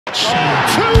2-1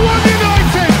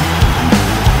 United!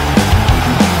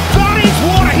 That is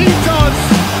what he does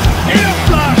in a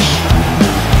flash!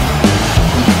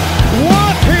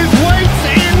 Worth his weight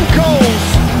in goals!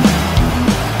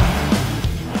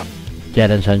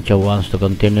 Jadon Sancho wants to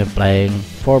continue playing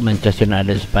for Manchester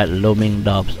United despite looming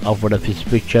doubts over his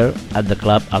future at the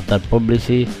club after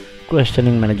publicly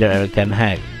questioning manager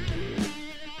Erik.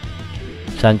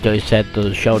 Sancho is set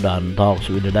to showdown talks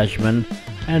with the Dutchman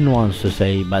and wants to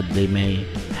say, but they may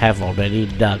have already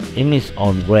dug in his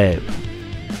own grave.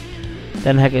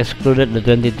 Ten Hag excluded the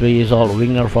 23-year-old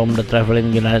winger from the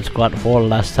travelling United squad for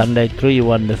last Sunday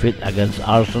 3-1 defeat against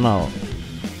Arsenal.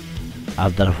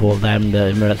 After full-time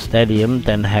the Emirates Stadium,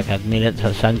 Ten Hag admitted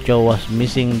that Sancho was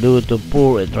missing due to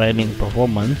poor training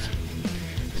performance,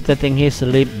 stating he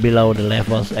slipped below the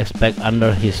levels expected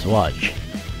under his watch.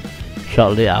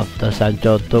 Shortly after,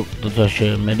 Sancho took to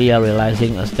social media,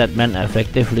 releasing a statement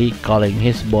effectively calling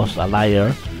his boss a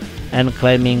liar and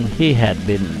claiming he had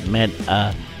been made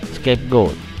a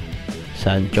scapegoat.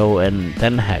 Sancho and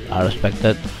Ten Hag are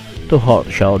expected to hold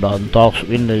showdown talks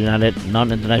when the United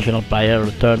non-international player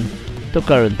return to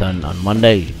Carrington on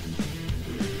Monday.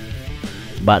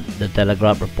 But the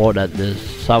Telegraph reported that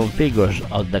some figures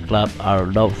of the club are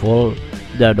doubtful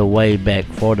they're the way back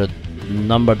for the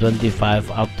number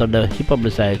 25 after he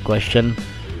publicized question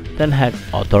Ten Hag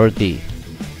authority.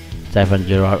 Steven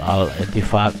Gerrard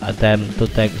Al-Ettifaq attempt to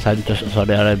take Sancho to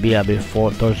Saudi Arabia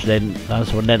before Thursday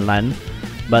transfer deadline,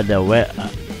 but they were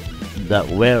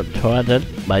thwarted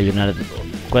by United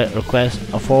request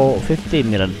for £50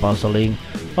 million link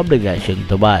obligation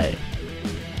to buy.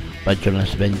 But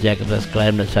journalist Ben Jackson has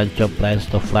claimed that Sancho plans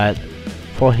to fight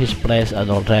for his place at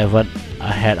Old Trafford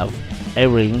ahead of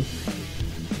airing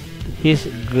his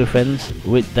grievance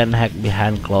with Ten Hag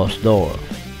behind closed door.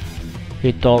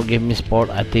 He told Give Me Sport,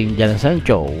 "I think Jadon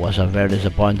Sancho was very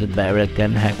disappointed by Erik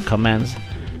Ten Hag comments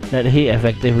that he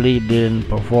effectively didn't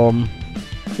perform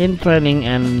in training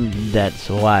and that's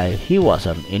why he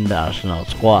wasn't in the Arsenal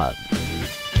squad."